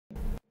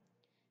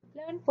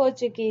Learn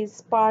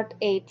Portuguese Part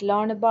 8.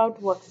 Learn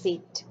about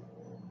worksheet.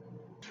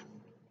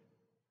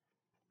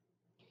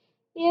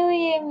 Eu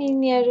e a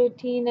minha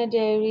rotina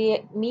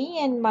diária, me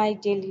and my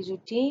daily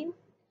routine.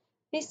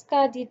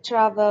 Pisca de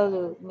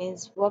trabalho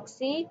means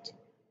worksheet.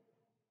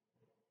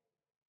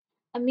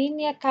 A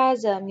minha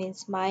casa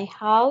means my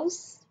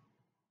house.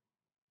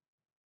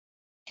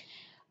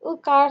 O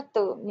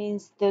quarto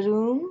means the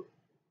room.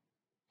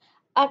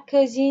 A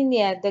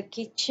cozinha, the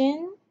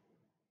kitchen.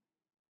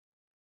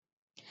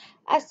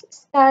 As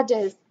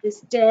escadas, the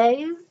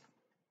stairs.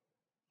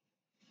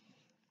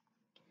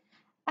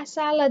 A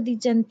sala de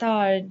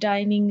jantar,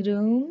 dining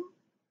room.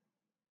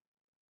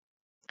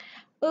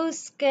 O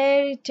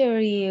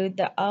escritório,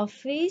 the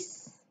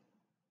office.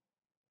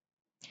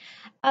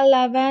 A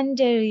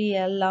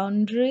lavanderia,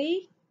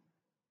 laundry.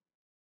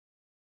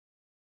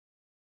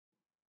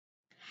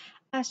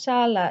 A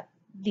sala,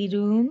 the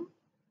room.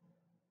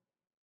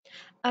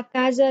 A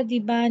casa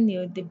de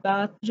banho, the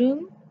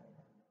bathroom.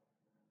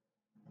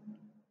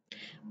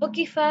 O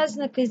que faz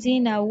na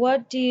cozinha?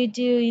 What do you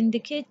do in the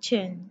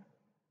kitchen?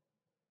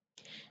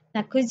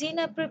 Na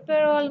cozinha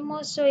preparo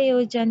almoço e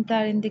o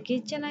jantar. In the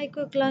kitchen I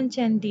cook lunch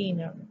and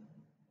dinner.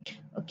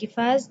 O que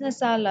faz na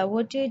sala?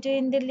 What do you do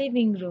in the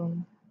living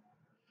room?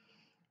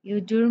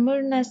 Eu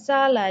durmo na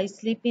sala. I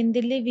sleep in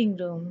the living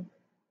room.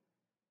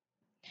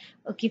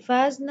 O que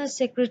faz na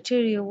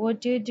secretária? What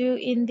do you do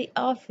in the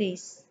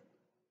office?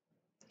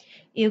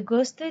 Eu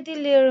gosto de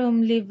ler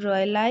livro.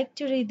 I like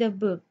to read a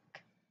book.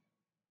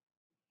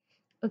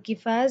 O que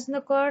faz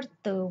no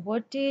quarto?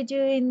 What do you do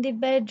in the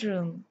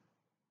bedroom?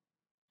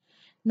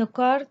 No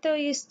quarto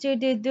eu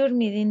estudo e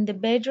dormir. In the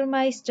bedroom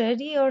I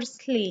study or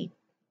sleep.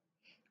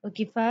 O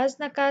que faz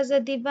na casa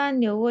de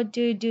banho? What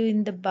do you do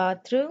in the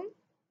bathroom?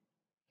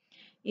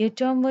 Eu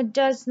tomo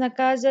dush na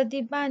casa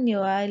de banho.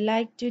 I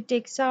like to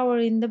take shower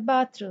in the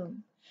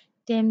bathroom.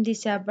 Tem de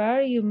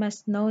saber, you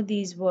must know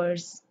these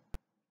words.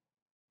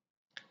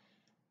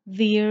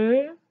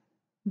 Vir,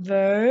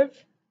 verb.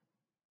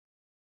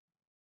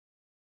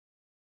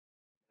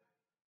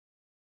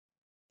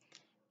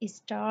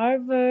 Star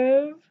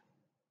verb,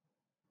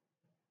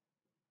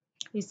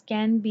 which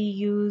can be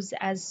used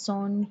as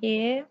shown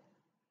here.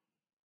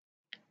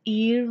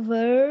 Ir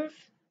verb,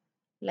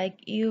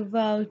 like eu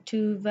vou,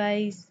 tu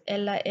vais,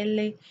 ela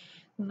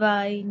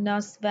vai,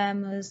 nós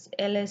vamos,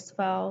 eles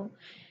vão.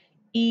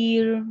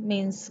 Ir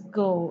means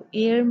go.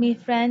 Ir me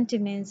frente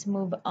means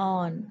move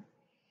on.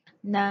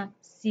 Na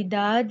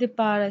cidade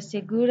para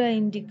segura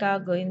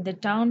indicado. In the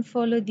town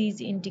follow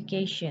these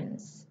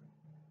indications.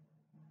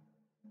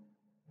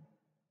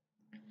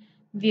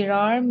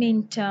 Virar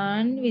means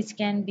turn, which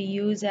can be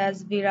used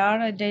as virar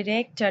a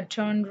director,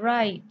 turn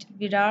right,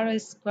 virar a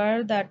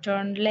square, that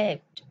turn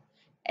left,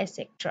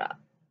 etc.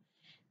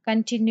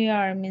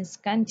 Continuar means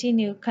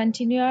continue.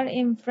 Continuar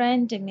in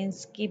front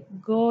means keep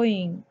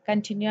going.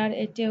 Continuar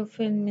até o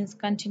fim means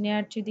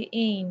continuar to the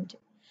end.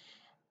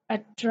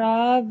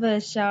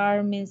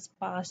 Atravessar means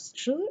pass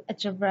through.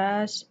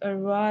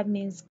 Atravessar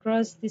means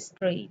cross the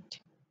street.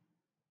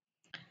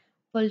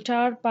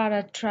 Voltar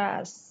para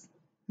trás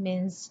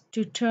means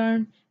to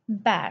turn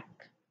back.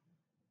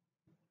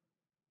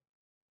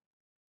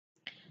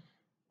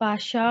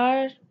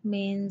 Passar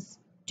means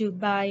to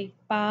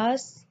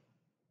bypass,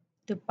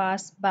 to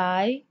pass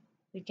by,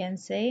 we can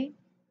say.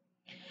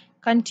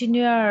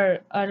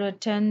 Continuar a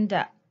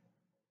rotunda,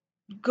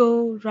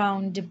 go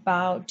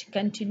roundabout.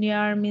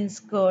 Continuar means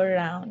go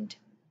around.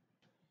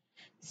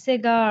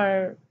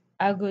 Chegar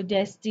ao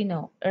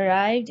destino,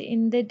 arrived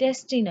in the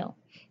destino.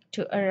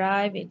 To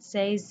arrive, it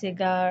says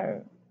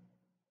chegar.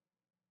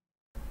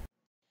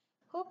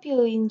 Hope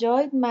you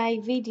enjoyed my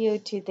video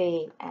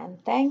today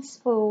and thanks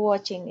for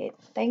watching it.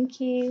 Thank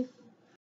you.